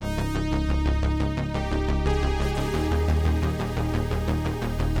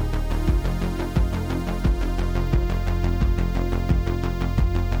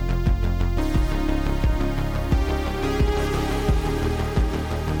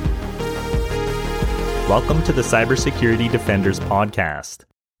Welcome to the Cybersecurity Defenders podcast.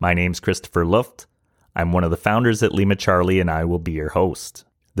 My name's Christopher Luft. I'm one of the founders at Lima Charlie, and I will be your host.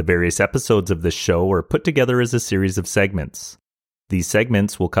 The various episodes of this show are put together as a series of segments. These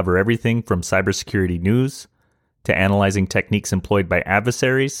segments will cover everything from cybersecurity news to analyzing techniques employed by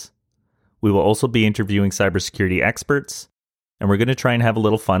adversaries. We will also be interviewing cybersecurity experts, and we're going to try and have a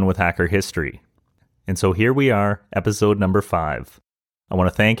little fun with hacker history. And so here we are, episode number 5. I want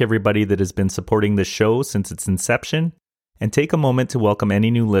to thank everybody that has been supporting this show since its inception, and take a moment to welcome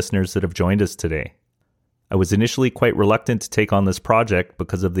any new listeners that have joined us today. I was initially quite reluctant to take on this project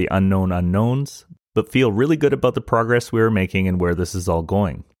because of the unknown unknowns, but feel really good about the progress we are making and where this is all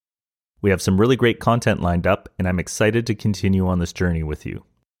going. We have some really great content lined up, and I'm excited to continue on this journey with you.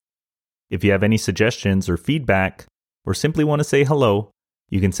 If you have any suggestions or feedback, or simply want to say hello,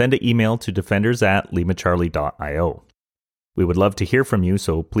 you can send an email to defenders@limacharlie.io. We would love to hear from you,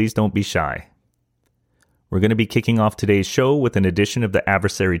 so please don't be shy. We're going to be kicking off today's show with an edition of the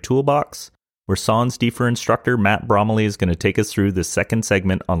Adversary Toolbox, where Sans DFIR instructor Matt Bromley is going to take us through the second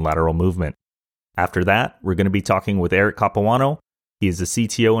segment on lateral movement. After that, we're going to be talking with Eric Capuano. He is the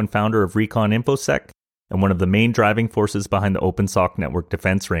CTO and founder of Recon Infosec, and one of the main driving forces behind the OpenSOC network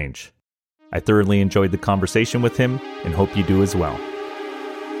defense range. I thoroughly enjoyed the conversation with him, and hope you do as well.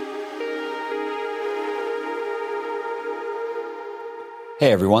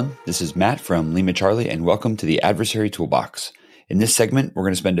 Hey everyone, this is Matt from Lima Charlie, and welcome to the Adversary Toolbox. In this segment, we're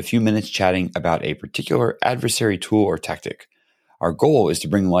going to spend a few minutes chatting about a particular adversary tool or tactic. Our goal is to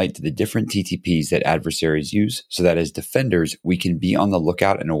bring light to the different TTPs that adversaries use, so that as defenders, we can be on the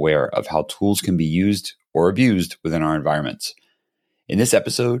lookout and aware of how tools can be used or abused within our environments. In this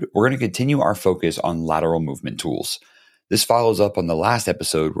episode, we're going to continue our focus on lateral movement tools. This follows up on the last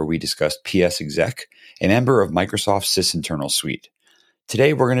episode where we discussed PaExec, a member of Microsoft's sysinternal suite.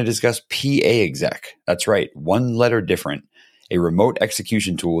 Today, we're going to discuss PaExec. That's right, one letter different, a remote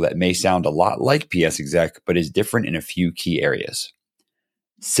execution tool that may sound a lot like PaExec, but is different in a few key areas.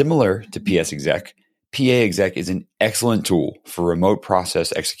 Similar to PaExec, PaExec is an excellent tool for remote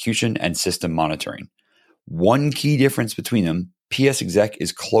process execution and system monitoring. One key difference between them, PaExec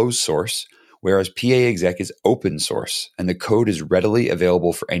is closed source, whereas PaExec is open source, and the code is readily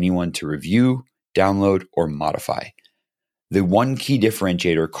available for anyone to review, download, or modify. The one key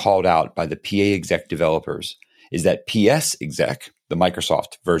differentiator called out by the PaExec developers is that PSExec, the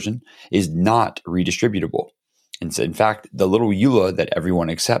Microsoft version, is not redistributable. And so in fact, the little EULA that everyone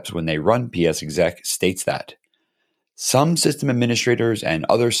accepts when they run PSExec states that. Some system administrators and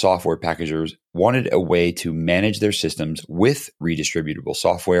other software packagers wanted a way to manage their systems with redistributable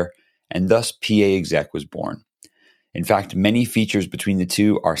software, and thus PaExec was born. In fact, many features between the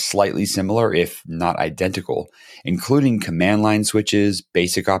two are slightly similar, if not identical, including command line switches,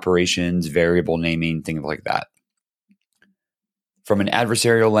 basic operations, variable naming, things like that. From an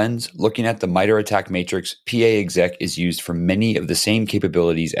adversarial lens, looking at the MITRE ATT&CK matrix, PaExec is used for many of the same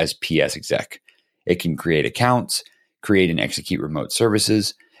capabilities as PSExec. It can create accounts, create and execute remote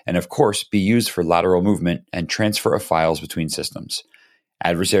services, and of course, be used for lateral movement and transfer of files between systems.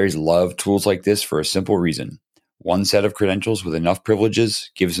 Adversaries love tools like this for a simple reason. One set of credentials with enough privileges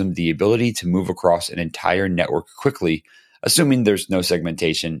gives them the ability to move across an entire network quickly, assuming there's no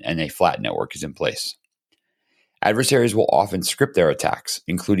segmentation and a flat network is in place. Adversaries will often script their attacks,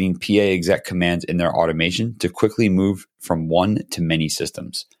 including PaExec commands in their automation to quickly move from one to many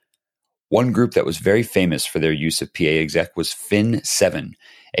systems. One group that was very famous for their use of PaExec was Fin7,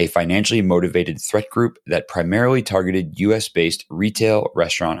 a financially motivated threat group that primarily targeted US-based retail,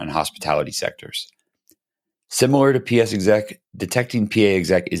 restaurant, and hospitality sectors. Similar to PSExec, detecting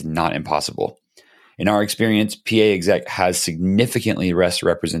PaExec is not impossible. In our experience, PaExec has significantly less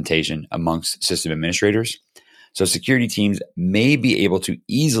representation amongst system administrators, so security teams may be able to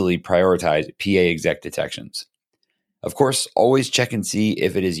easily prioritize PaExec detections. Of course, always check and see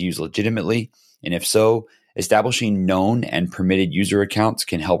if it is used legitimately, and if so, establishing known and permitted user accounts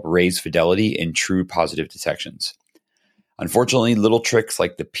can help raise fidelity in true positive detections. Unfortunately, little tricks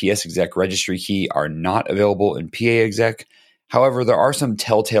like the PSExec registry key are not available in PaExec. However, there are some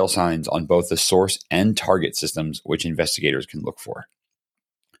telltale signs on both the source and target systems which investigators can look for.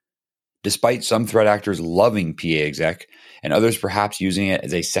 Despite some threat actors loving PaExec and others perhaps using it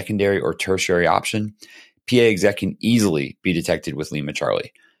as a secondary or tertiary option, PaExec can easily be detected with Lima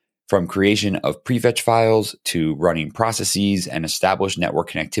Charlie. From creation of prefetch files to running processes and established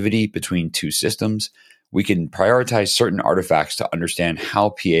network connectivity between two systems, we can prioritize certain artifacts to understand how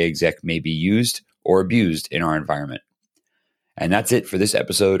PaExec may be used or abused in our environment. And that's it for this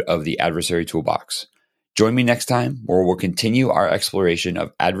episode of the Adversary Toolbox. Join me next time where we'll continue our exploration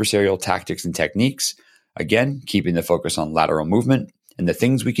of adversarial tactics and techniques, Again, keeping the focus on lateral movement and the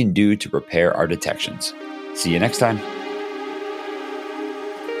things we can do to prepare our detections. See you next time.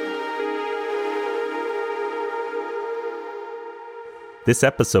 This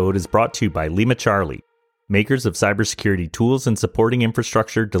episode is brought to you by Lima Charlie, makers of cybersecurity tools and supporting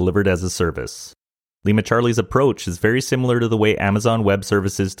infrastructure delivered as a service. Lima Charlie's approach is very similar to the way Amazon Web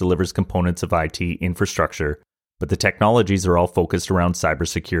Services delivers components of IT infrastructure, but the technologies are all focused around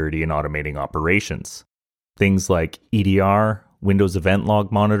cybersecurity and automating operations. Things like EDR, Windows event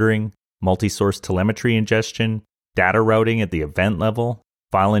log monitoring, multi-source telemetry ingestion, data routing at the event level,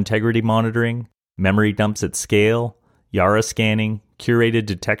 file integrity monitoring, memory dumps at scale, Yara scanning, curated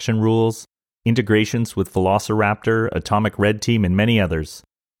detection rules, integrations with Velociraptor, Atomic Red Team, and many others.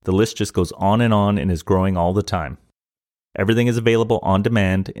 The list just goes on and is growing all the time. Everything is available on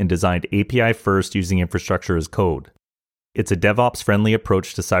demand and designed API first using infrastructure as code. It's a DevOps-friendly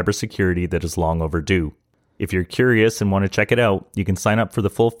approach to cybersecurity that is long overdue. If you're curious and want to check it out, you can sign up for the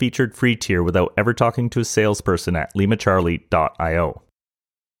full featured free tier without ever talking to a salesperson at limacharlie.io.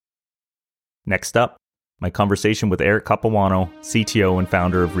 Next up, my conversation with Eric Capuano, CTO and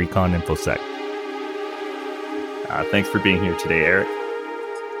founder of Recon Infosec. Thanks for being here today, Eric.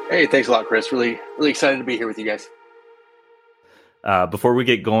 Hey, thanks a lot, Chris. Really excited to be here with you guys. Before we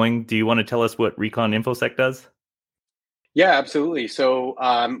get going, do you want to tell us what Recon Infosec does? Yeah, absolutely. So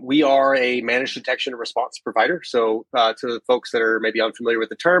we are a managed detection and response provider. So to the folks that are maybe unfamiliar with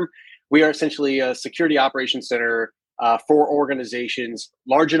the term, we are essentially a security operations center for organizations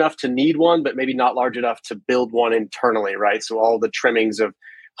large enough to need one, but maybe not large enough to build one internally, right? So all the trimmings of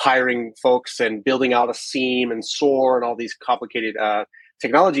hiring folks and building out a SIEM and SOAR and all these complicated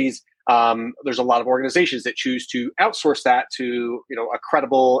technologies. There's a lot of organizations that choose to outsource that to, a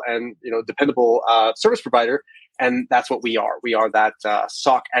credible and, dependable service provider. And that's what we are. We are that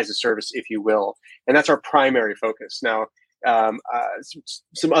SOC as a service, if you will. And that's our primary focus. Now,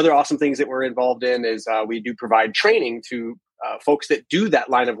 some other awesome things that we're involved in is we do provide training to folks that do that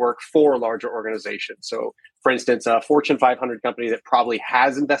line of work for larger organizations. So, for instance, a Fortune 500 company that probably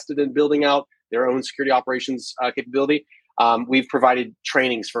has invested in building out their own security operations capability. We've provided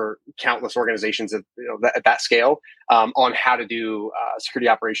trainings for countless organizations at that scale on how to do security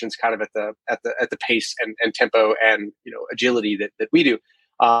operations, kind of at the pace and tempo and agility that we do.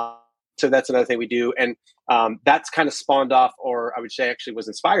 So that's another thing we do, and that's kind of spawned off, or I would say actually was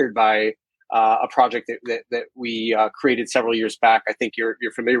inspired by a project that we created several years back. I think you're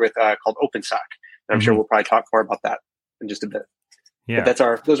familiar with called OpenSec. And I'm sure we'll probably talk more about that in just a bit. Yeah, but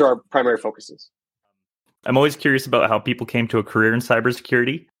those are our primary focuses. I'm always curious about how people came to a career in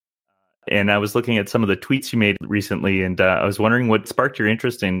cybersecurity. And I was looking at some of the tweets you made recently, and I was wondering what sparked your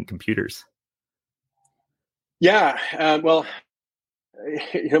interest in computers. Yeah, well,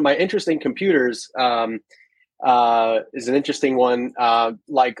 my interest in computers is an interesting one.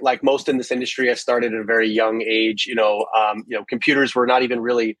 Like most in this industry, I started at a very young age. Computers were not even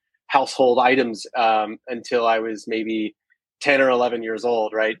really household items until I was maybe 10 or 11 years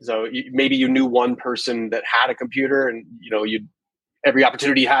old, right? So maybe you knew one person that had a computer, and you'd every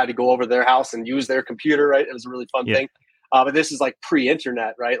opportunity you had to go over to their house and use their computer, right? It was a really fun thing. But this is like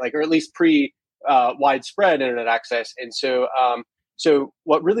pre-internet, right? Or at least widespread internet access. And so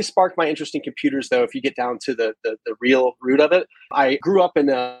what really sparked my interest in computers, though, if you get down to the real root of it, I grew up in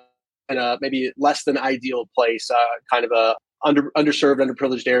a maybe less than ideal place, kind of a underserved,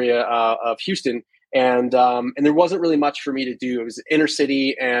 underprivileged area of Houston. And there wasn't really much for me to do. It was inner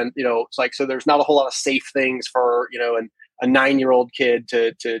city, and it's like, so there's not a whole lot of safe things for a 9-year-old kid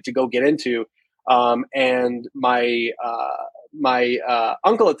to go get into. And my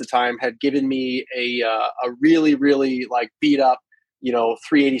uncle at the time had given me a really, really like beat up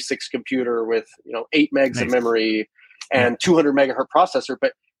 386 computer with 8 megs of memory and 200 megahertz processor.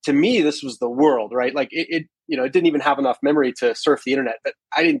 But to me, this was the world, right? Like it didn't even have enough memory to surf the internet, but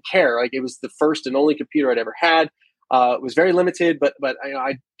I didn't care. Like, it was the first and only computer I'd ever had. It was very limited, but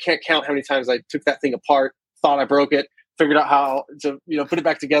I can't count how many times I took that thing apart, thought I broke it, figured out how to put it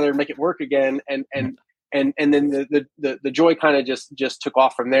back together and make it work again, and then the joy kind of just took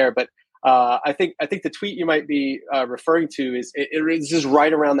off from there. But I think the tweet you might be referring to is this is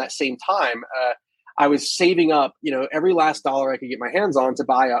right around that same time. I was saving up, every last dollar I could get my hands on to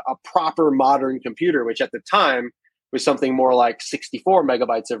buy a proper modern computer, which at the time was something more like 64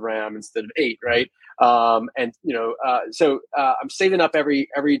 megabytes of RAM instead of 8, right? So I'm saving up every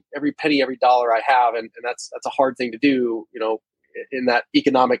penny, every dollar I have, and that's a hard thing to do, in that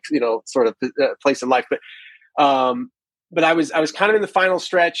economic, sort of place in life. But I was kind of in the final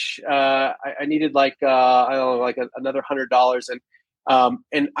stretch. I needed like another $100,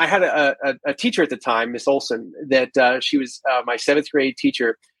 And I had a teacher at the time, Miss Olson, that she was my seventh grade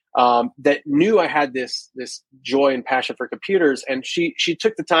teacher, that knew I had this joy and passion for computers, and she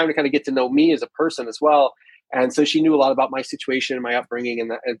took the time to kind of get to know me as a person as well. And so she knew a lot about my situation and my upbringing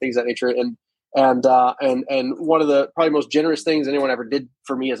and things of that nature. And one of the probably most generous things anyone ever did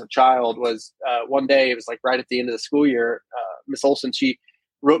for me as a child was one day, it was like right at the end of the school year, Miss Olson, she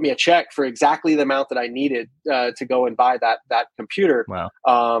wrote me a check for exactly the amount that I needed to go and buy that computer. Wow.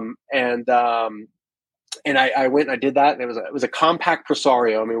 And I went and I did that, and it was a compact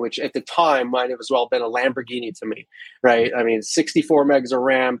Presario. I mean, which at the time might have as well been a Lamborghini to me, right? I mean, 64 megs of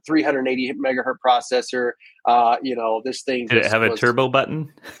RAM, 380 megahertz processor. This thing did it have a turbo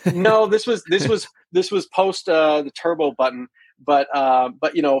button? No, this was post the turbo button, but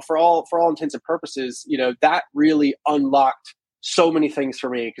for all intents and purposes, that really unlocked so many things for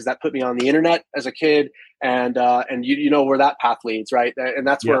me, because that put me on the internet as a kid, and you know where that path leads, right? And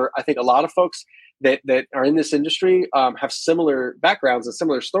that's where I think a lot of folks that are in this industry have similar backgrounds and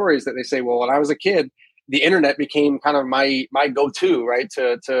similar stories, that they say, well, when I was a kid, the internet became kind of my go-to, right?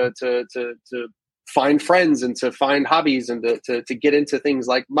 To find friends and to find hobbies and to get into things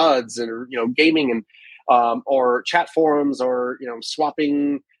like MUDs and, gaming and, or chat forums or,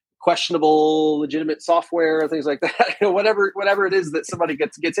 swapping questionable legitimate software, things like that, whatever it is that somebody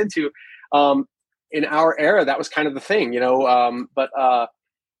gets into. In our era, that was kind of the thing,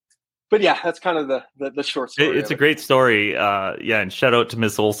 but yeah, that's kind of the short story. It's a great story. And shout out to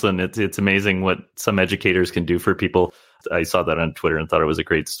Miss Olson. It's amazing what some educators can do for people. I saw that on Twitter and thought it was a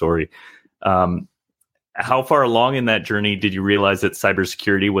great story. How far along in that journey did you realize that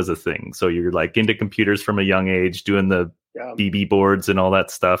cybersecurity was a thing? So you're like into computers from a young age, doing the BB boards and all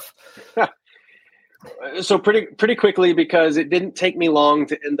that stuff. So pretty quickly, because it didn't take me long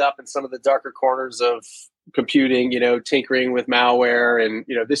to end up in some of the darker corners of computing, tinkering with malware, and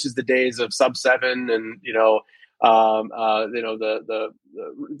this is the days of Sub 7 and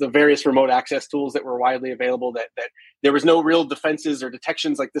the various remote access tools that were widely available, that there was no real defenses or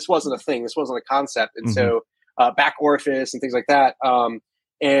detections. Like, this wasn't a thing, this wasn't a concept. And so back orifice and things like that.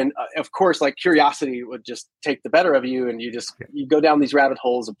 And of course, like, curiosity would just take the better of you, and you go down these rabbit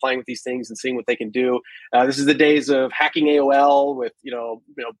holes of playing with these things and seeing what they can do. This is the days of hacking AOL with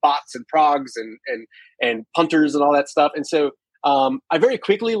bots and progs and punters and all that stuff. And so I very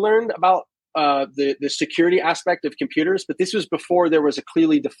quickly learned about the security aspect of computers, but this was before there was a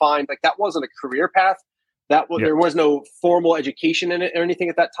clearly defined, like, that wasn't a career path. There was no formal education in it or anything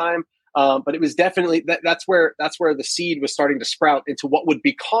at that time. But it was definitely that's where the seed was starting to sprout into what would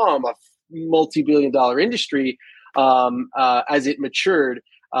become a multi-billion-dollar industry as it matured.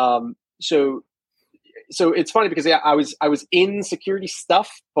 So it's funny because I was in security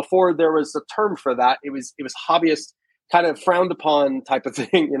stuff before there was a term for that. It was hobbyist, kind of frowned upon type of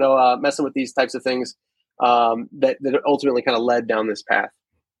thing, messing with these types of things that ultimately kind of led down this path.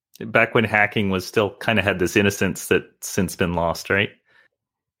 Back when hacking was still kind of had this innocence that's since been lost, right?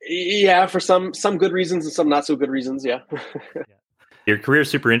 Yeah, for some good reasons and some not so good reasons. Yeah. Your career is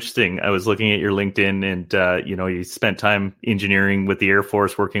super interesting. I was looking at your LinkedIn, and you spent time engineering with the Air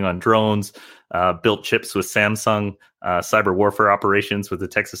Force, working on drones, built chips with Samsung, cyber warfare operations with the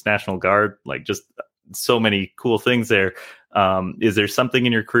Texas National Guard. Like, just so many cool things there. Is there something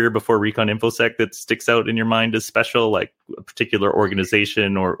in your career before Recon Infosec that sticks out in your mind as special, like a particular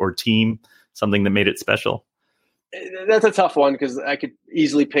organization or team, something that made it special? That's a tough one, because I could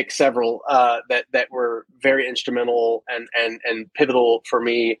easily pick several that were very instrumental and pivotal for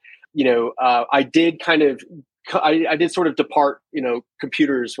me. I did I did sort of depart,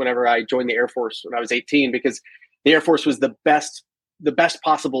 computers whenever I joined the Air Force when I was 18, because the Air Force was the best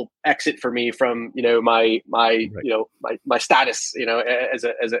possible exit for me from my status as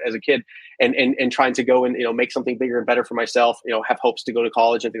a kid, and trying to go and make something bigger and better for myself, have hopes to go to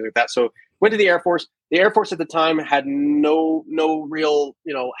college and things like that. So went to the Air Force. The Air Force at the time had no real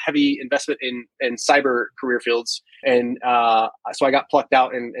heavy investment in cyber career fields, and so I got plucked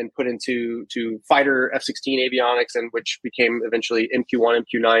out and put into fighter F-16 avionics, and which became eventually MQ-1,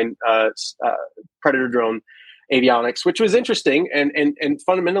 MQ-9 Predator drone avionics, which was interesting and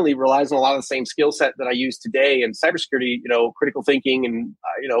fundamentally relies on a lot of the same skill set that I use today in cybersecurity, critical thinking and,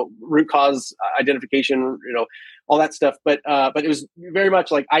 root cause identification, all that stuff. But it was very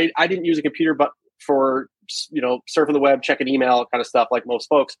much like, I didn't use a computer, but for, surfing the web, checking email kind of stuff like most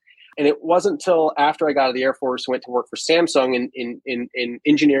folks. And it wasn't until after I got out of the Air Force, went to work for Samsung in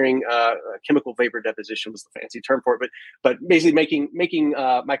engineering, chemical vapor deposition was the fancy term for it, but basically making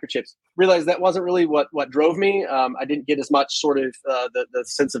microchips. Realized that wasn't really what drove me. I didn't get as much sort of the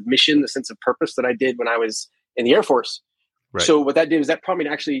sense of mission, the sense of purpose that I did when I was in the Air Force. Right. So what that did is that prompted me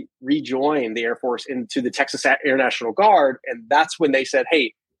to actually rejoin the Air Force into the Texas Air National Guard. And that's when they said,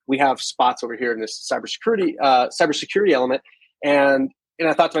 hey, we have spots over here in this cybersecurity element. And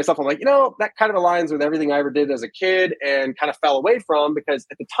I thought to myself, I'm like, that kind of aligns with everything I ever did as a kid and kind of fell away from, because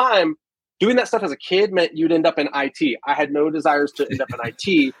at the time, doing that stuff as a kid meant you'd end up in IT. I had no desires to end up in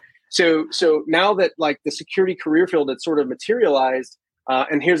IT. So now that like the security career field had sort of materialized,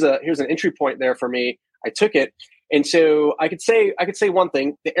 and here's an entry point there for me, I took it. And so I could say one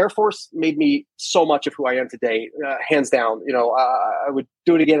thing: the Air Force made me so much of who I am today, hands down. I would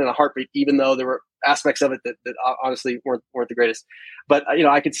do it again in a heartbeat, even though there were aspects of it that honestly weren't the greatest. But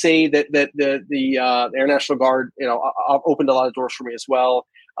I could say that the Air National Guard, opened a lot of doors for me as well.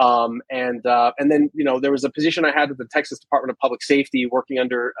 And then there was a position I had with the Texas Department of Public Safety, working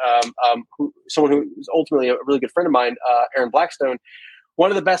under someone who was ultimately a really good friend of mine, Aaron Blackstone. One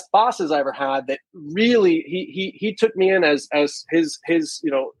of the best bosses I ever had, that really he took me in as his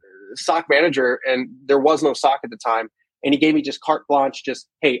SOC manager, and there was no SOC at the time, and he gave me just carte blanche. Just,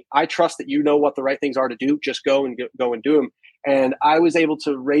 hey, I trust that you know what the right things are to do. Just go and do them. And I was able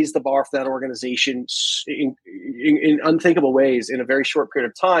to raise the bar for that organization in unthinkable ways in a very short period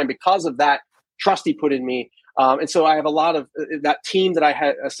of time because of that trust he put in me. And so I have a lot of that team that I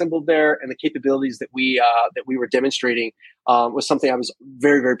had assembled there, and the capabilities that we were demonstrating was something I was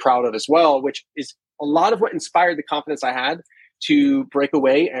very, very proud of as well, which is a lot of what inspired the confidence I had to break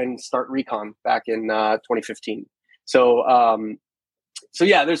away and start Recon back in 2015. So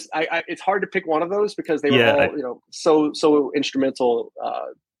yeah, it's hard to pick one of those because they were all so instrumental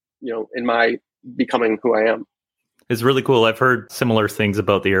in my becoming who I am. It's really cool. I've heard similar things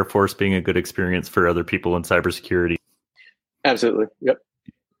about the Air Force being a good experience for other people in cybersecurity. Absolutely. Yep.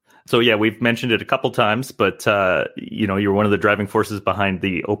 So yeah, we've mentioned it a couple times, but you're one of the driving forces behind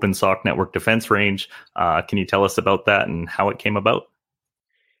the OpenSOC network defense range. Can you tell us about that and how it came about?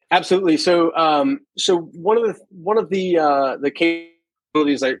 Absolutely. So one of the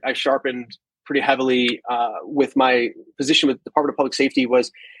capabilities I sharpened pretty heavily with my position with the Department of Public Safety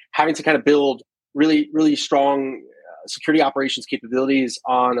was having to kind of build really, really strong security operations capabilities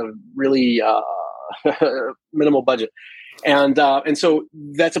on a really minimal budget. And so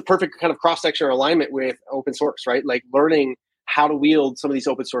that's a perfect kind of cross-section alignment with open source, right? Like learning how to wield some of these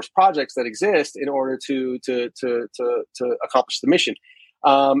open source projects that exist in order to accomplish the mission.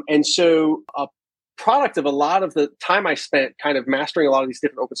 And so a product of a lot of the time I spent kind of mastering a lot of these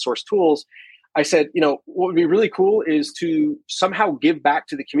different open source tools, I said, what would be really cool is to somehow give back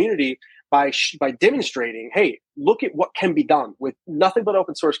to the community by demonstrating, hey, look at what can be done with nothing but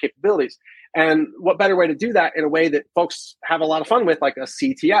open source capabilities. And what better way to do that in a way that folks have a lot of fun with, like a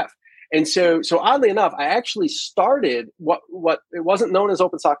CTF. And so oddly enough, I actually started what it wasn't known as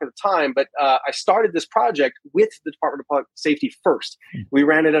OpenSOC at the time, but I started this project with the Department of Public Safety first. We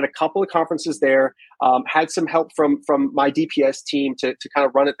ran it at a couple of conferences there, had some help from my DPS team to kind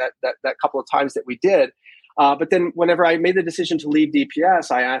of run it that couple of times that we did. But then whenever I made the decision to leave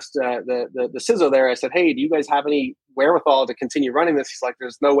DPS, I asked the CISO there, I said, hey, do you guys have any wherewithal to continue running this? He's like,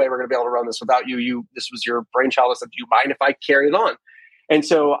 there's no way we're going to be able to run this without you. This was your brainchild. I said, do you mind if I carry it on? And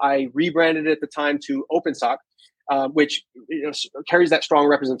so I rebranded it at the time to OpenSOC, which carries that strong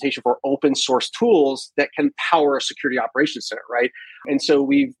representation for open source tools that can power a security operations center, right? And so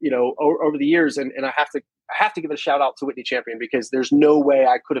we've, over the years, and I have to give a shout out to Whitney Champion, because there's no way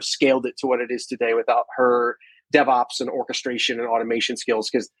I could have scaled it to what it is today without her DevOps and orchestration and automation skills.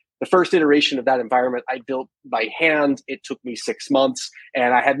 Because the first iteration of that environment I built by hand. It took me 6 months,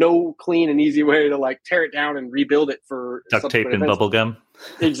 and I had no clean and easy way to like tear it down and rebuild it for duct tape and bubble gum.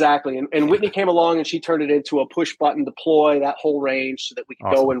 Exactly. And Whitney came along and she turned it into a push button deploy, that whole range, so that we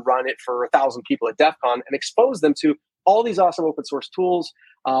could go and run it for 1,000 people at DEF CON and expose them to all these awesome open source tools,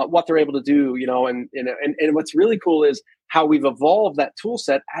 what they're able to do, and what's really cool is how we've evolved that tool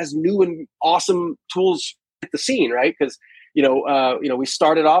set as new and awesome tools hit the scene, right? Because we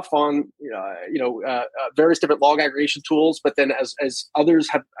started off on various different log aggregation tools, but then as others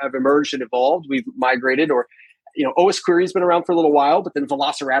have emerged and evolved, we've migrated. Or OS Query has been around for a little while, but then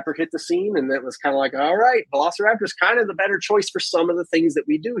Velociraptor hit the scene, and it was kind of like, all right, Velociraptor is kind of the better choice for some of the things that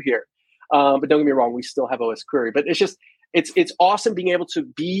we do here. But don't get me wrong, we still have OS Query. But it's just it's awesome being able to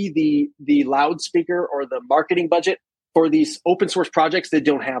be the loudspeaker or the marketing budget for these open source projects that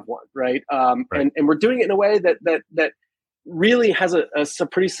don't have one, right? Right. And we're doing it in a way that really has a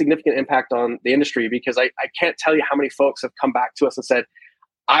pretty significant impact on the industry, because I can't tell you how many folks have come back to us and said,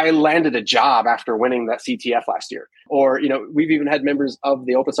 I landed a job after winning that CTF last year. Or, we've even had members of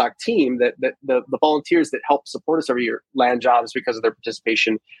the OpenSOC team that the volunteers that help support us every year land jobs because of their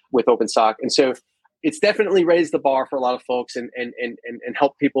participation with OpenSOC. And so it's definitely raised the bar for a lot of folks and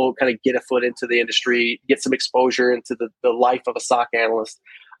help people kind of get a foot into the industry, get some exposure into the life of a SOC analyst.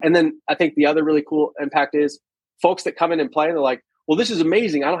 And then I think the other really cool impact is folks that come in and play, they're like, well, this is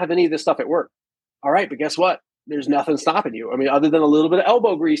amazing. I don't have any of this stuff at work. All right, but guess what? There's nothing stopping you. I mean, other than a little bit of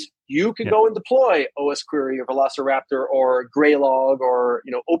elbow grease, you can go and deploy OS Query or Velociraptor or Graylog or,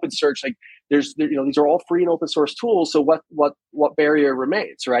 OpenSearch. Like these are all free and open source tools. So what barrier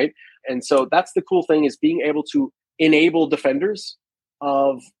remains, right? And so that's the cool thing, is being able to enable defenders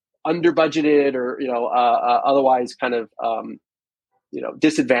of under budgeted or, otherwise kind of,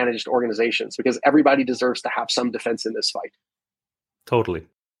 disadvantaged organizations, because everybody deserves to have some defense in this fight. Totally.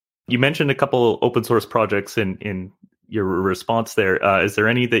 You mentioned a couple open source projects in your response there. Is there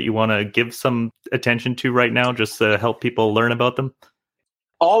any that you want to give some attention to right now, just to help people learn about them?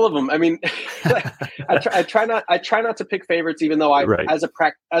 All of them. I mean, I try not to pick favorites, even though as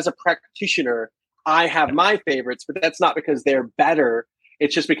a practitioner, I have my favorites, but that's not because they're better.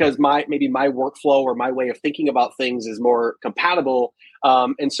 It's just because my workflow or my way of thinking about things is more compatible.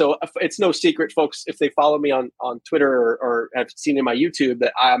 And so it's no secret, folks, if they follow me on Twitter or have seen in my YouTube,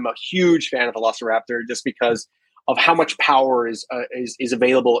 that I'm a huge fan of Velociraptor, just because of how much power is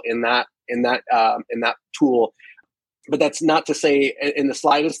available in that tool. But that's not to say in the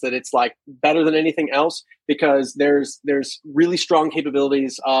slightest that it's like better than anything else, because there's really strong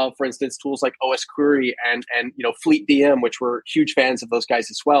capabilities of, for instance, tools like OS Query and Fleet DM, which we're huge fans of those guys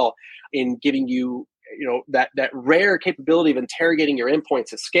as well, in giving you that rare capability of interrogating your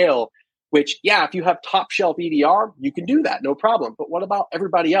endpoints at scale. Which, if you have top shelf EDR, you can do that, no problem. But what about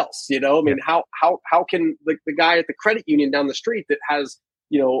everybody else? How can the guy at the credit union down the street that has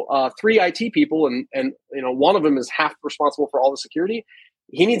 3 IT people and one of them is half responsible for all the security,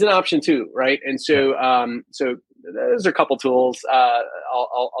 he needs an option too, right? And so so those are a couple tools.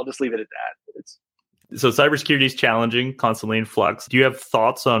 I'll just leave it at that. So cybersecurity is challenging, constantly in flux. Do you have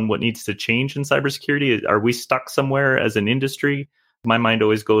thoughts on what needs to change in cybersecurity? Are we stuck somewhere as an industry? My mind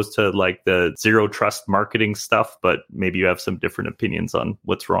always goes to like the zero trust marketing stuff, but maybe you have some different opinions on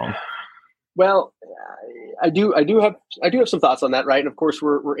what's wrong. Well, I do have some thoughts on that, right? And of course,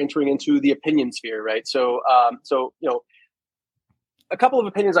 we're entering into the opinion sphere, right? So a couple of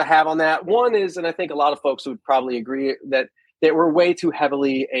opinions I have on that. One is, and I think a lot of folks would probably agree, that we're way too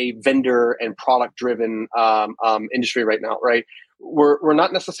heavily a vendor and product driven industry right now, right? We're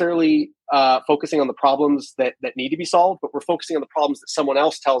not necessarily focusing on the problems that need to be solved, but we're focusing on the problems that someone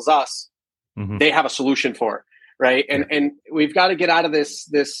else tells us they have a solution for, right? And we've got to get out of this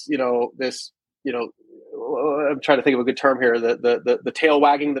I'm trying to think of a good term here, the tail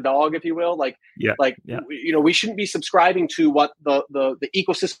wagging the dog, if you will. We shouldn't be subscribing to what the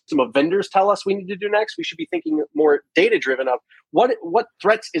ecosystem of vendors tell us we need to do next. We should be thinking more data driven of what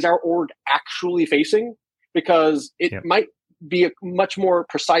threats is our org actually facing, because it might be a much more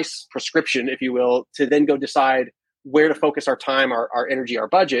precise prescription, if you will, to then go decide where to focus our time, our energy, our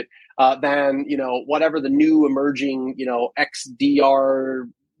budget, than whatever the new emerging XDR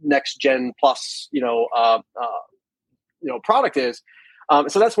next gen plus product is.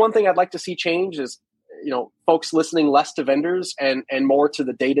 So that's one thing I'd like to see change, is folks listening less to vendors and more to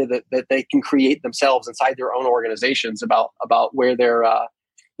the data that they can create themselves inside their own organizations about where their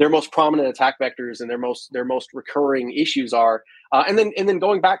most prominent attack vectors and their most recurring issues are, and then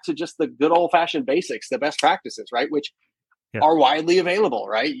going back to just the good old fashioned basics, the best practices, right, which are widely available,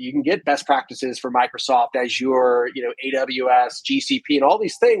 right? You can get best practices for Microsoft, Azure, AWS, GCP, and all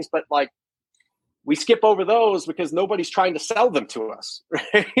these things, but we skip over those because nobody's trying to sell them to us,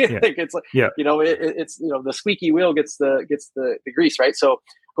 right? It's the squeaky wheel gets the grease, right? So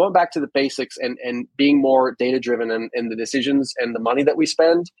going back to the basics and being more data driven in the decisions and the money that we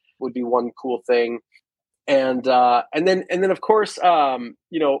spend would be one cool thing. And then of course,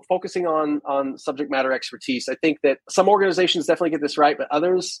 focusing on subject matter expertise. I think that some organizations definitely get this right, but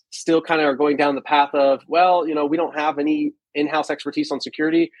others still kind of are going down the path of, we don't have any in-house expertise on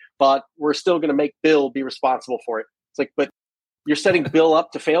security, but we're still going to make Bill be responsible for it. It's like, but you're setting Bill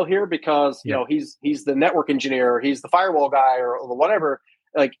up to fail here because, he's the network engineer, or he's the firewall guy or whatever.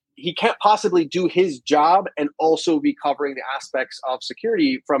 Like, he can't possibly do his job and also be covering the aspects of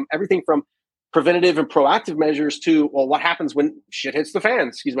security, from everything from preventative and proactive measures to, well, what happens when shit hits the fan?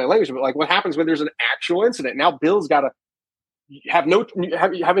 Excuse my language, but what happens when there's an actual incident? Now Bill's got to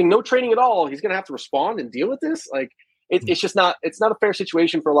having no training at all. He's going to have to respond and deal with this. It's just not a fair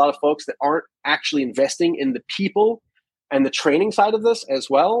situation for a lot of folks that aren't actually investing in the people and the training side of this as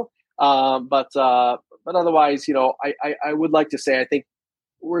well. But otherwise, I would like to say, I think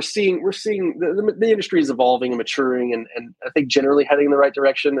we're seeing the industry is evolving and maturing, and I think generally heading in the right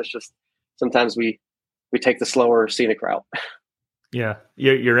direction. It's just sometimes we we take the slower scenic route. Yeah,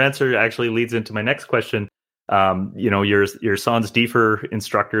 your answer actually leads into my next question. Your sans defer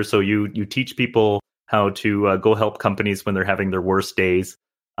instructor, so you teach people how to go help companies when they're having their worst days.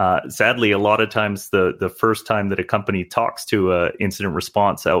 Sadly, a lot of times the first time that a company talks to a incident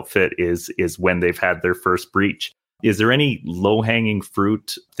response outfit is when they've had their first breach. Is there any low-hanging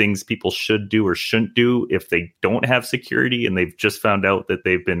fruit, things people should do or shouldn't do if they don't have security and they've just found out that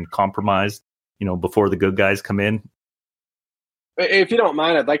they've been compromised, before the good guys come in? If you don't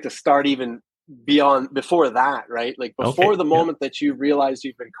mind, I'd like to start even before that, right? Like before the moment that you realize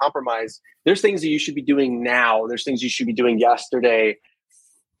you've been compromised, there's things that you should be doing now. There's things you should be doing yesterday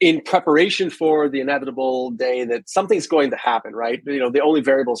in preparation for the inevitable day that something's going to happen, right? The only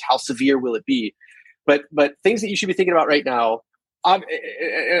variable is how severe will it be. But things that you should be thinking about right now.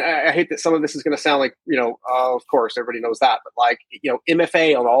 I hate that some of this is going to sound like, of course, everybody knows that, but like,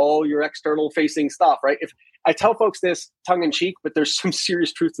 MFA on all your external facing stuff, right? If I tell folks this tongue in cheek, but there's some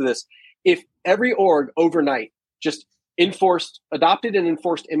serious truth to this. If every org overnight just adopted and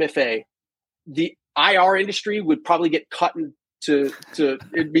enforced MFA, the IR industry would probably get cut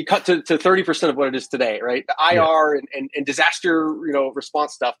it'd be cut to 30% of what it is today, right? The IR and disaster,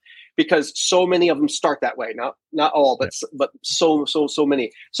 response stuff, because so many of them start that way. Not all, but so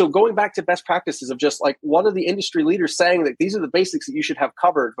many. So going back to best practices of just like, what are the industry leaders saying that these are the basics that you should have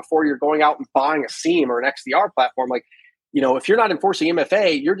covered before you're going out and buying a SIEM or an XDR platform? Like, if you're not enforcing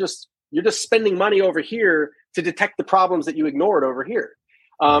MFA, you're just spending money over here to detect the problems that you ignored over here.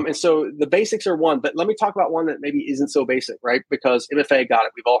 And so the basics are one, but let me talk about one that maybe isn't so basic, right? Because MFA got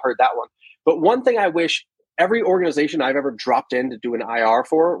it. We've all heard that one. But one thing I wish every organization I've ever dropped in to do an IR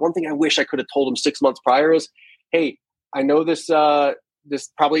for, one thing I wish I could have told them 6 months prior is, hey, I know this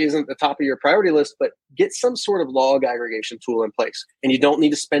probably isn't the top of your priority list, but get some sort of log aggregation tool in place. And you don't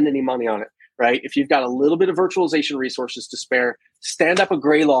need to spend any money on it, right? If you've got a little bit of virtualization resources to spare, stand up a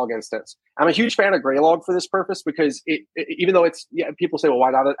Graylog instance. I'm a huge fan of Graylog for this purpose because even though people say, well, why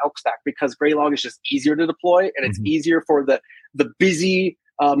not an elk stack? Because Graylog is just easier to deploy and it's easier for the busy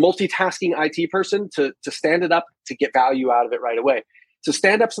multitasking IT person to stand it up to get value out of it right away. So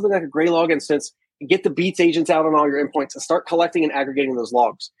stand up something like a Graylog instance and get the Beats agents out on all your endpoints and start collecting and aggregating those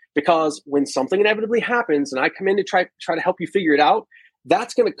logs. Because when something inevitably happens and I come in to try to help you figure it out,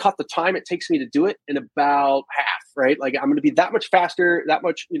 that's going to cut the time it takes me to do it in about half, right? Like I'm going to be that much faster, that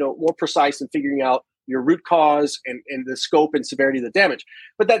much, more precise in figuring out your root cause and the scope and severity of the damage.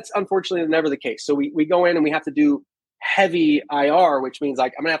 But that's unfortunately never the case. So we go in and we have to do heavy IR, which means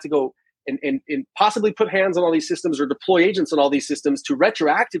like I'm going to have to go and possibly put hands on all these systems or deploy agents on all these systems to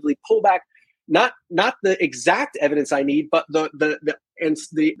retroactively pull back not the exact evidence I need, but the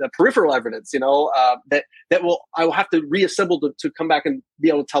peripheral evidence, that I will have to reassemble to come back and be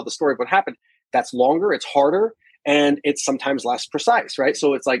able to tell the story of what happened. That's longer, it's harder, and it's sometimes less precise, right?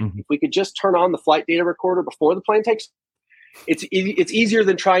 So it's like if we could just turn on the flight data recorder before the plane takes, it's easier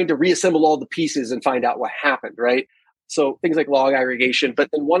than trying to reassemble all the pieces and find out what happened, right? So things like log aggregation. But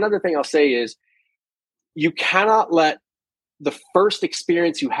then one other thing I'll say is you cannot let the first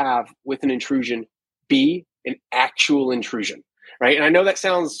experience you have with an intrusion be an actual intrusion, right? And I know that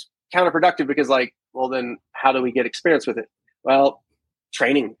sounds counterproductive because like, well, then how do we get experience with it? Well,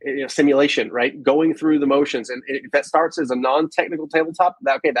 training, simulation, right? Going through the motions. And if that starts as a non-technical tabletop,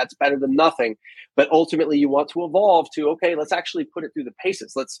 that's better than nothing. But ultimately you want to evolve to, okay, let's actually put it through the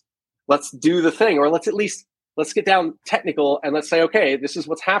paces. Let's do the thing, or let's get down technical and let's say, okay, this is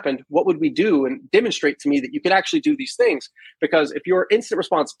what's happened. What would we do? And demonstrate to me that you could actually do these things. Because if your incident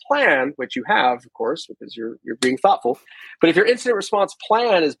response plan, which you have, of course, because you're being thoughtful, but if your incident response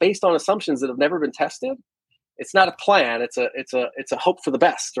plan is based on assumptions that have never been tested, it's not a plan. It's a hope for the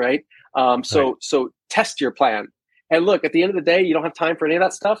best, right? So test your plan. And look, at the end of the day, you don't have time for any of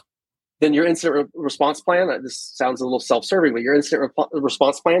that stuff. Then your incident response plan, this sounds a little self-serving, but your incident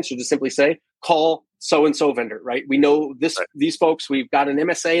response plan should just simply say, call so-and-so vendor, right? We know these folks, we've got an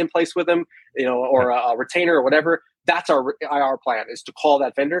MSA in place with them, or a retainer or whatever. That's our IR plan, is to call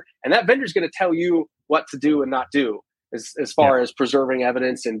that vendor. And that vendor is going to tell you what to do and not do as far as preserving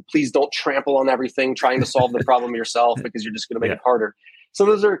evidence. And please don't trample on everything trying to solve the problem yourself because you're just going to make it harder. So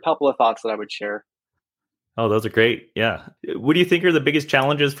those are a couple of thoughts that I would share. Oh, those are great. Yeah. What do you think are the biggest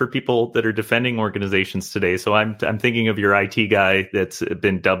challenges for people that are defending organizations today? So I'm thinking of your IT guy that's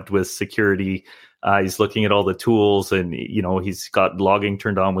been dubbed with security. He's looking at all the tools and, he's got logging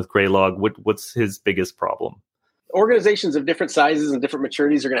turned on with Graylog. What's his biggest problem? Organizations of different sizes and different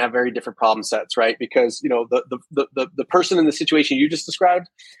maturities are going to have very different problem sets, right? Because, the person in the situation you just described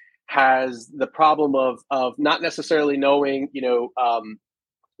has the problem of not necessarily knowing,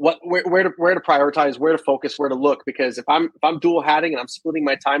 where to prioritize, where to focus, where to look. Because if I'm dual hatting and I'm splitting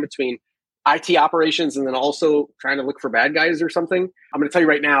my time between IT operations and then also trying to look for bad guys or something, I'm going to tell you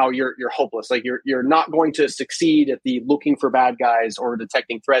right now, you're hopeless. Like you're not going to succeed at the looking for bad guys or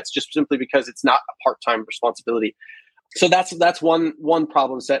detecting threats, just simply because it's not a part-time responsibility. So that's one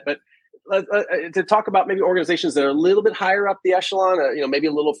problem set. But to talk about maybe organizations that are a little bit higher up the echelon, maybe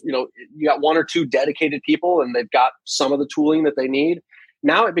a little, you got one or two dedicated people and they've got some of the tooling that they need.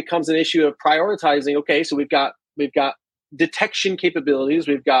 Now it becomes an issue of prioritizing. Okay, so we've got detection capabilities.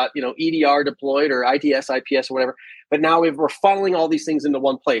 We've got, EDR deployed or IDS, IPS or whatever. But now we're funneling all these things into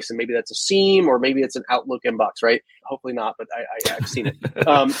one place. And maybe that's a SIEM or maybe it's an Outlook inbox, right? Hopefully not, but I've seen it.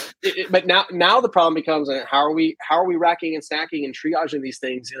 But now the problem becomes, how are we racking and stacking and triaging these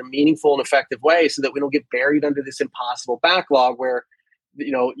things in a meaningful and effective way so that we don't get buried under this impossible backlog where,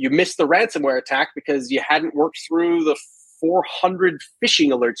 you missed the ransomware attack because you hadn't worked through the 400 phishing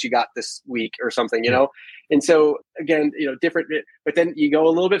alerts you got this week or something, And so again, different, but then you go a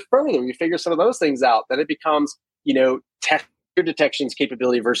little bit further and you figure some of those things out. Then it becomes, test your detections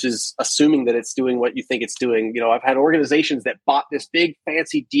capability versus assuming that it's doing what you think it's doing. I've had organizations that bought this big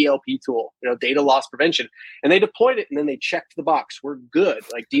fancy DLP tool, data loss prevention, and they deployed it and then they checked the box. We're good.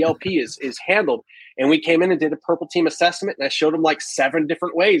 Like DLP is handled. And we came in and did a purple team assessment and I showed them like 7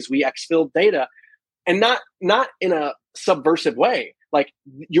 different ways we exfilled data. And not in a subversive way. Like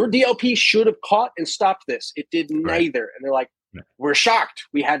your DLP should have caught and stopped this. It did neither. And they're like, we're shocked.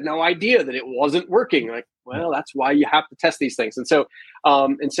 We had no idea that it wasn't working. Like, well, that's why you have to test these things. And so,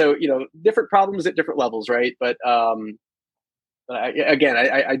 different problems at different levels, right? But I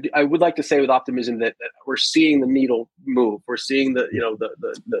would like to say with optimism that we're seeing the needle move. We're seeing the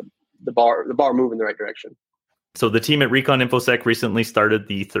bar move in the right direction. So the team at Recon Infosec recently started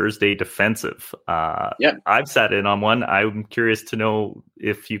the Thursday Defensive. I've sat in on one. I'm curious to know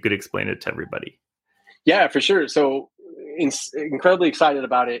if you could explain it to everybody. Yeah, for sure. So incredibly excited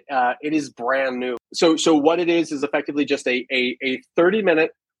about it. It is brand new. So what it is effectively just a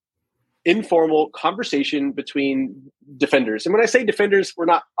 30-minute informal conversation between defenders. And when I say defenders, we're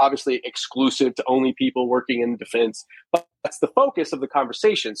not obviously exclusive to only people working in defense, but that's the focus of the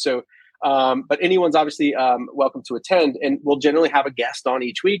conversation. So but anyone's obviously welcome to attend, and we'll generally have a guest on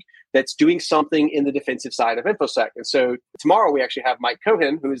each week that's doing something in the defensive side of Infosec. And so tomorrow we actually have Mike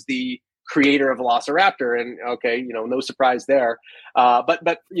Cohen, who is the creator of Velociraptor, and no surprise there. But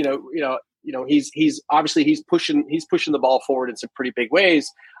he's pushing the ball forward in some pretty big ways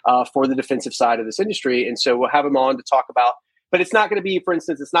for the defensive side of this industry. And so we'll have him on to talk about. But it's not going to be, for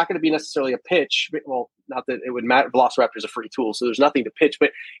instance, it's not going to be necessarily a pitch. Well, not that it would matter. Velociraptor is a free tool, so there's nothing to pitch.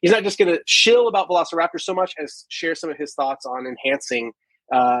 But he's not just going to shill about Velociraptor so much as share some of his thoughts on enhancing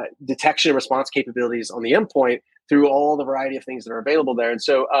detection and response capabilities on the endpoint through all the variety of things that are available there. And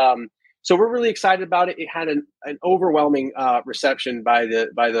so, we're really excited about it. It had an overwhelming reception by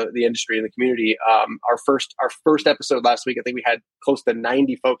the industry and the community. Our first episode last week, I think we had close to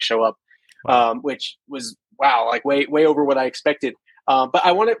 90 folks show up. Wow. Which was like way over what I expected. But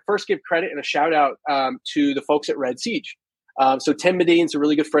I want to first give credit and a shout out to the folks at Red Siege. So Tim Medine's a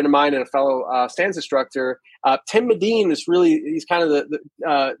really good friend of mine and a fellow STANS instructor. Tim Medine is he's kind of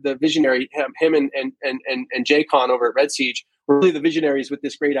the visionary. Him and J-Con over at Red Siege were really the visionaries with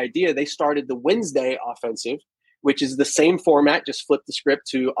this great idea. They started the Wednesday offensive, which is the same format, just flip the script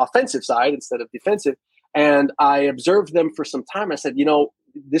to offensive side instead of defensive. And I observed them for some time. I said,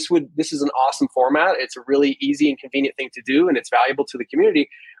 this is an awesome format. It's a really easy and convenient thing to do, and it's valuable to the community.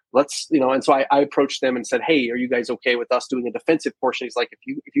 And so I approached them and said, hey, are you guys okay with us doing a defensive portion? He's like, if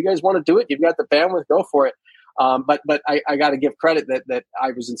you guys want to do it, you've got the bandwidth, go for it. But I got to give credit that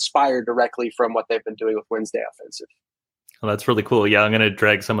I was inspired directly from what they've been doing with Wednesday Offensive. Well, that's really cool. Yeah, I'm going to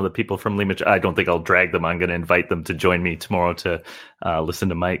drag some of the people from Lima. I don't think I'll drag them. I'm going to invite them to join me tomorrow to listen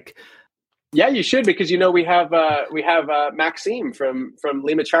to Mike. Yeah, you should, because we have Maxime from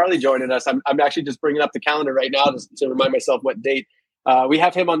Lima Charlie joining us. I'm actually just bringing up the calendar right now to remind myself what date. We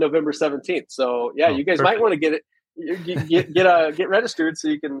have him on November 17th. So yeah, you guys perfect. Might want to get registered so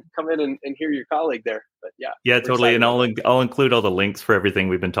you can come in and hear your colleague there. But yeah, totally. And I'll include all the links for everything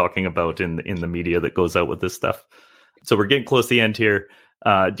we've been talking about in the media that goes out with this stuff. So we're getting close to the end here.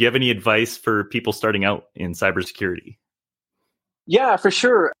 Do you have any advice for people starting out in cybersecurity? Yeah, for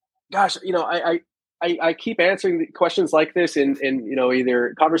sure. Gosh, I keep answering the questions like this in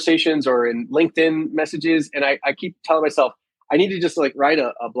either conversations or in LinkedIn messages, and I keep telling myself I need to just write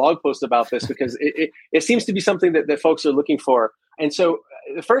a blog post about this because it seems to be something that folks are looking for. And so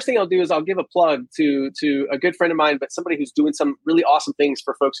the first thing I'll do is I'll give a plug to a good friend of mine, but somebody who's doing some really awesome things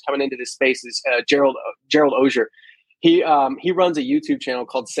for folks coming into this space is Gerald Ozier. He runs a YouTube channel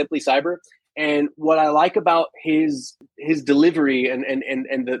called Simply Cyber. And what I like about his delivery and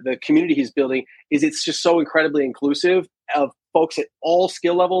the community he's building is it's just so incredibly inclusive of folks at all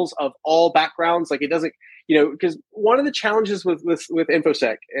skill levels, of all backgrounds. Like, it doesn't, because one of the challenges with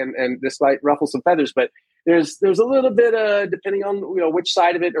Infosec, and this might ruffle some feathers, but there's a little bit depending on which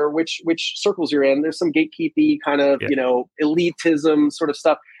side of it or which circles you're in, there's some gatekeepy kind of elitism sort of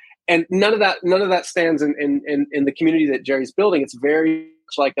stuff. And none of that stands in the community that Jerry's building. It's very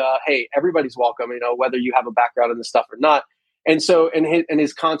much like, hey, everybody's welcome, whether you have a background in this stuff or not. And so, and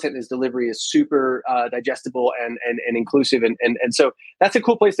his content and his delivery is super digestible and inclusive. And so that's a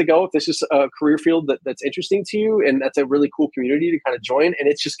cool place to go if this is a career field that's interesting to you. And that's a really cool community to kind of join. And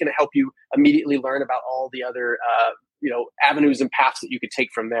it's just going to help you immediately learn about all the other, avenues and paths that you could take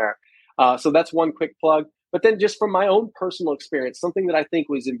from there. So that's one quick plug. But then just from my own personal experience, something that I think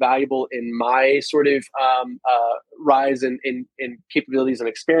was invaluable in my sort of rise in capabilities and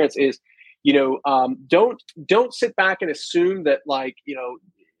experience is, don't sit back and assume that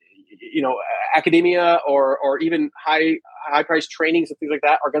academia or even high price trainings and things like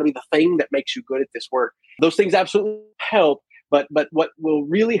that are going to be the thing that makes you good at this work. Those things absolutely help. But what will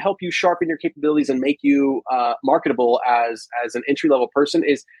really help you sharpen your capabilities and make you marketable as an entry level person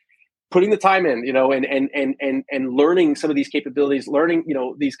is putting the time in, and learning some of these capabilities, learning,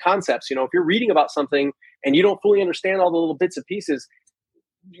 these concepts. If you're reading about something and you don't fully understand all the little bits and pieces,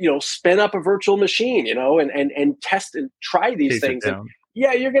 spin up a virtual machine, and test and try these things. And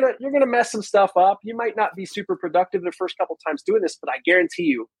yeah, you're gonna mess some stuff up. You might not be super productive the first couple times doing this, but I guarantee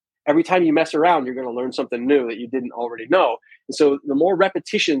you, every time you mess around, you're going to learn something new that you didn't already know. And so the more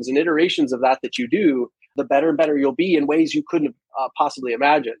repetitions and iterations of that you do, the better and better you'll be in ways you couldn't have possibly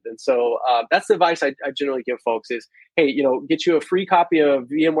imagined. And so that's the advice I generally give folks is, hey, get you a free copy of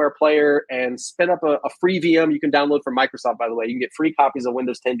VMware Player and spin up a free VM you can download from Microsoft, by the way. You can get free copies of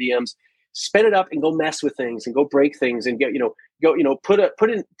Windows 10 VMs, spin it up and go mess with things and go break things and get, put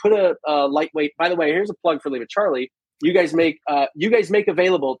a lightweight. By the way, here's a plug for Leave It Charlie. You guys make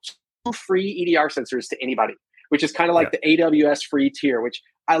available 2 free EDR sensors to anybody, which is kind of like the AWS free tier, which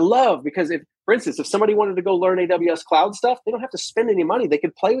I love because for instance, if somebody wanted to go learn AWS cloud stuff, they don't have to spend any money. They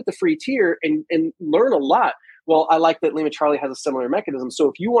could play with the free tier and learn a lot. Well, I like that Lima Charlie has a similar mechanism. So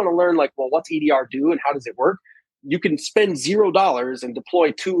if you want to learn what's EDR do and how does it work, you can spend $0 and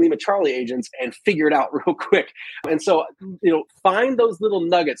deploy 2 Lima Charlie agents and figure it out real quick. And so, find those little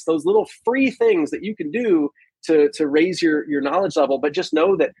nuggets, those little free things that you can do to raise your knowledge level, but just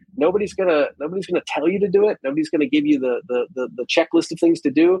know that nobody's gonna tell you to do it. Nobody's gonna give you the checklist of things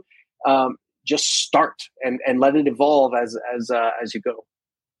to do. Just start and let it evolve as you go.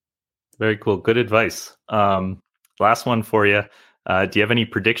 Very cool. Good advice. Last one for you. Do you have any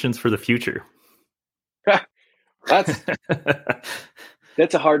predictions for the future? That's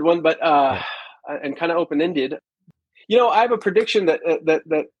a hard one, but and kind of open-ended. I have a prediction that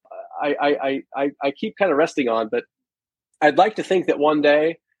I keep kind of resting on, but I'd like to think that one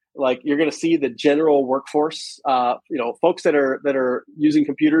day, you're going to see the general workforce, folks that are using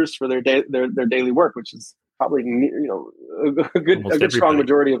computers for their daily work, which is probably a good strong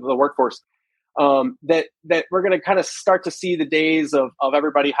majority of the workforce. That we're going to kind of start to see the days of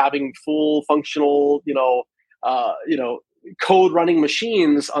everybody having full functional, code running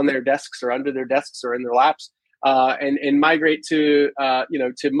machines on their desks or under their desks or in their laps. And migrate to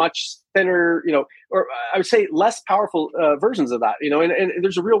much thinner, or I would say less powerful versions of that, and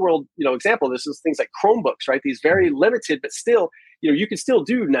there's a real world, example. This is things like Chromebooks, right? These very limited, but still, you can still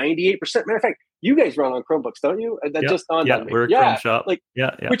do 98%. Matter of fact, you guys run on Chromebooks, don't you? That just dawned on me. We're a Chrome shop.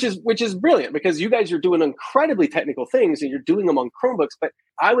 Which is brilliant because you guys are doing incredibly technical things and you're doing them on Chromebooks. But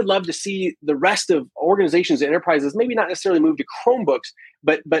I would love to see the rest of organizations and enterprises maybe not necessarily move to Chromebooks,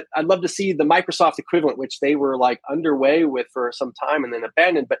 but I'd love to see the Microsoft equivalent, which they were underway with for some time and then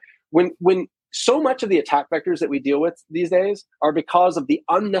abandoned. But when so much of the attack vectors that we deal with these days are because of the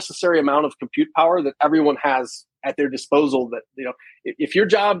unnecessary amount of compute power that everyone has at their disposal, that if your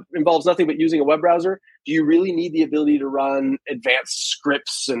job involves nothing but using a web browser, do you really need the ability to run advanced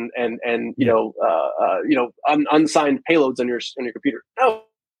scripts and unsigned payloads on your computer? No,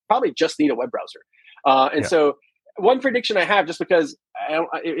 probably just need a web browser. So one prediction I have, just because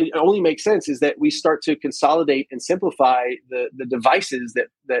it only makes sense, is that we start to consolidate and simplify the devices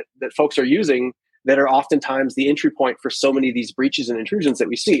that folks are using that are oftentimes the entry point for so many of these breaches and intrusions that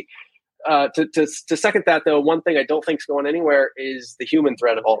we see. To second that, though, one thing I don't think is going anywhere is the human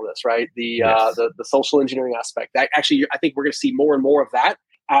thread of all of this, right? The social engineering aspect. I think we're going to see more and more of that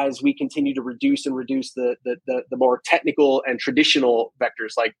as we continue to reduce the more technical and traditional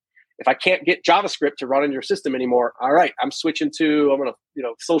vectors. if I can't get JavaScript to run in your system anymore, all right, I'm switching to, I'm going to,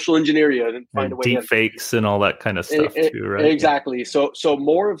 social engineer you and find a way deep fakes and all that kind of stuff too, right? Exactly. So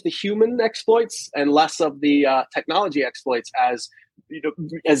more of the human exploits and less of the technology exploits, as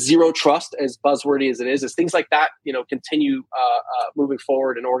as zero trust, as buzzwordy as it is, as things like that, continue moving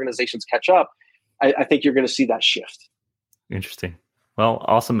forward and organizations catch up. I think you're going to see that shift. Interesting. Well,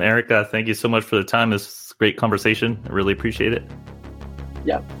 awesome, Erica. Thank you so much for the time. This was a great conversation. I really appreciate it.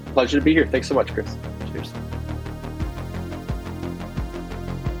 Yeah, pleasure to be here. Thanks so much, Chris. Cheers.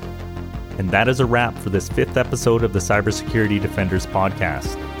 And that is a wrap for this 5th episode of the Cybersecurity Defenders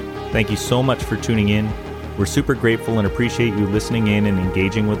podcast. Thank you so much for tuning in. We're super grateful and appreciate you listening in and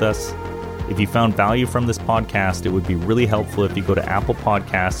engaging with us. If you found value from this podcast, it would be really helpful if you go to Apple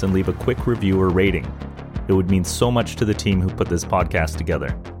Podcasts and leave a quick review or rating. It would mean so much to the team who put this podcast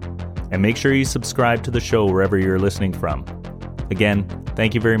together. And make sure you subscribe to the show wherever you're listening from. Again,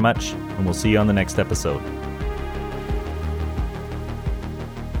 thank you very much, and we'll see you on the next episode.